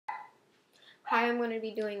Hi, I'm going to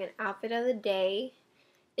be doing an outfit of the day.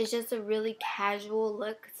 It's just a really casual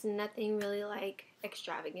look. It's nothing really like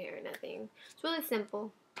extravagant or nothing. It's really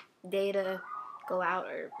simple day to go out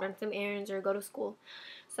or run some errands or go to school.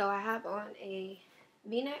 So I have on a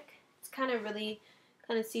v-neck. It's kind of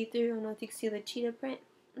see-through. I don't know if you can see the cheetah print.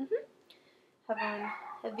 Have on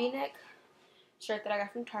a v-neck shirt that I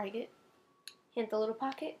got from Target. Hint the little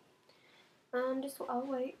pocket. I'll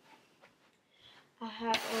wait. I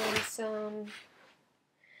have on some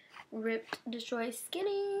ripped destroy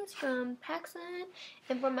skinnies from Pacsun,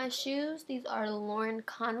 and for my shoes, these are Lauren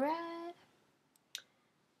Conrad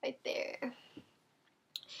right there.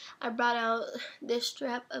 I brought out this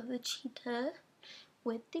strap of the cheetah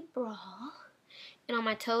with the bra, and on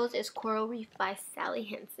my toes is Coral Reef by Sally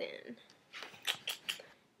Henson.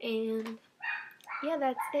 And yeah,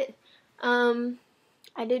 that's it.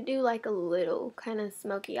 I did do like a little kind of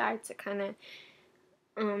smoky eye to kind of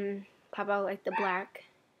pop out like the black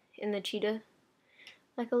in the cheetah,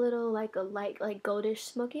 like a little like a light like goldish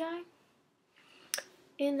smoky eye.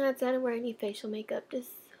 And that's, I didn't wear any facial makeup,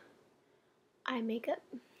 just eye makeup.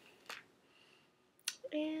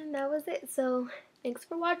 And that was it. So thanks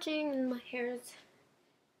for watching. And my hair is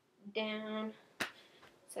down.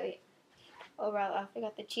 So yeah, overall outfit,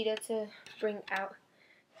 got the cheetah to bring out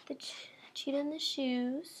the cheetah in the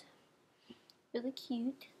shoes. Really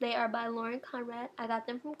cute. They are by Lauren Conrad. I got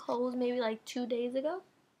them from Kohls maybe like 2 days ago.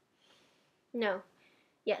 No.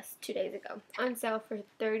 Yes, 2 days ago. On sale for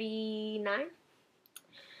 $39.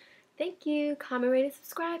 Thank you. Comment, rate, and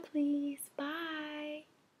subscribe, please. Bye.